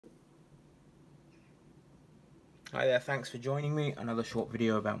Hi there, thanks for joining me. Another short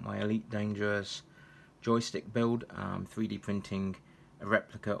video about my Elite Dangerous joystick build. 3D printing a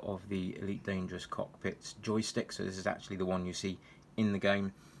replica of the Elite Dangerous cockpit's joystick. So this is actually the one you see in the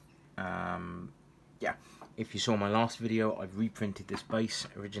game. Yeah, if you saw my last video, I've reprinted this base.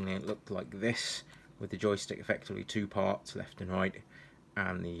 Originally it looked like this, with the joystick effectively two parts, left and right,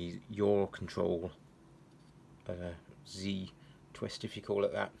 and the yaw control Z twist, if you call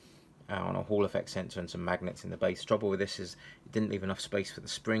it that, on a Hall effect sensor and some magnets in the base. Trouble with this is it didn't leave enough space for the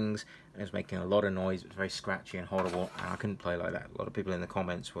springs, and it was making a lot of noise. It was very scratchy and horrible, and I couldn't play like that. A lot of people in the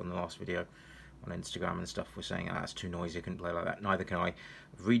comments from the last video on Instagram and stuff were saying, that's too noisy, I couldn't play like that. Neither can I.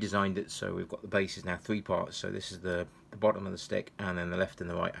 I've redesigned it so we've got the base is now three parts. So this is the bottom of the stick, and then the left and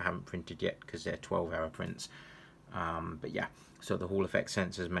the right I haven't printed yet because they're 12-hour prints. But yeah, so the Hall effect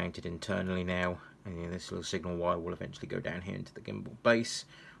sensor is mounted internally now, and this little signal wire will eventually go down here into the gimbal base,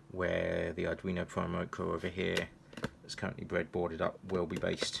 where the Arduino Pro Micro over here that's currently breadboarded up will be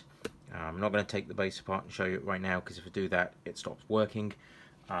based. I'm not going to take the base apart and show you it right now, because if I do that it stops working.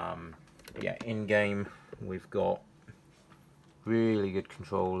 Yeah, in game we've got really good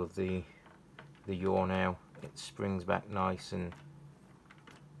control of the yaw now. It springs back nice, and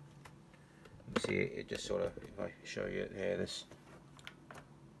you see it just sort of, if I show you it here, the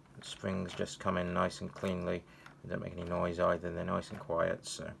springs just come in nice and cleanly. They don't make any noise either, they're nice and quiet.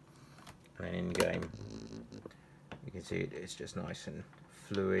 So, and then in game you can see it's just nice and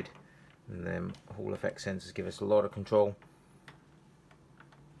fluid, and then Hall effect sensors give us a lot of control.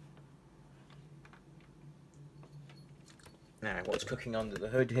 Now, what's cooking under the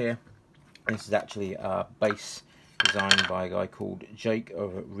hood here? This is actually a base designed by a guy called Jake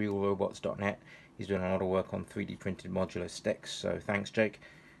over at realrobots.net. He's doing a lot of work on 3D printed modular sticks, so thanks Jake.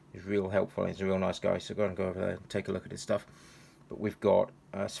 He's real helpful, he's a real nice guy, so go and go over there and take a look at his stuff. But we've got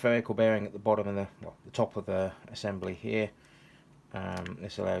a spherical bearing at the bottom of the top of the assembly here.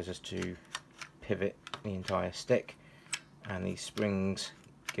 This allows us to pivot the entire stick, and these springs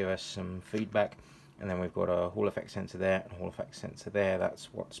give us some feedback. And then we've got a Hall effect sensor there and a Hall effect sensor there. That's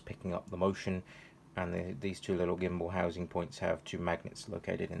what's picking up the motion. And these two little gimbal housing points have two magnets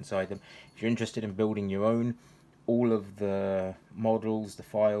located inside them. If you're interested in building your own, all of the models, the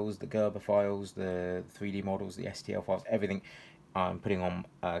files, the Gerber files, the 3D models, the STL files, everything I'm putting on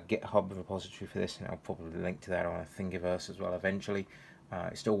a GitHub repository for this, and I'll probably link to that on a Thingiverse as well eventually.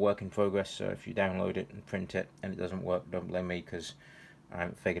 It's still work in progress, so if you download it and print it and it doesn't work, don't blame me, because I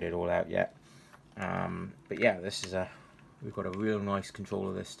haven't figured it all out yet. But yeah, this is we've got a real nice control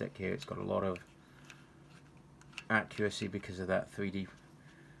of this stick here. It's got a lot of accuracy because of that 3D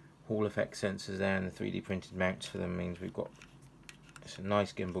Hall effect sensors there, and the 3D printed mounts for them means we've got a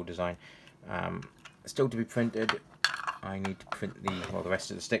nice gimbal design. Still to be printed, I need to print the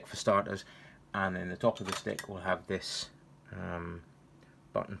rest of the stick for starters, and then the top of the stick will have this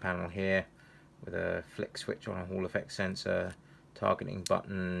button panel here with a flick switch on a Hall effect sensor, targeting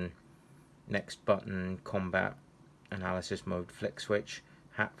button, next button, combat, analysis mode, flick switch,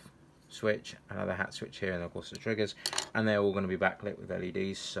 hat switch, another hat switch here, and of course the triggers, and they're all going to be backlit with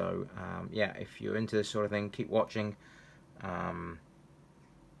LEDs. So yeah, if you're into this sort of thing, keep watching. Yeah,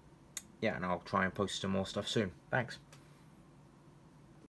 and I'll try and post some more stuff soon. Thanks.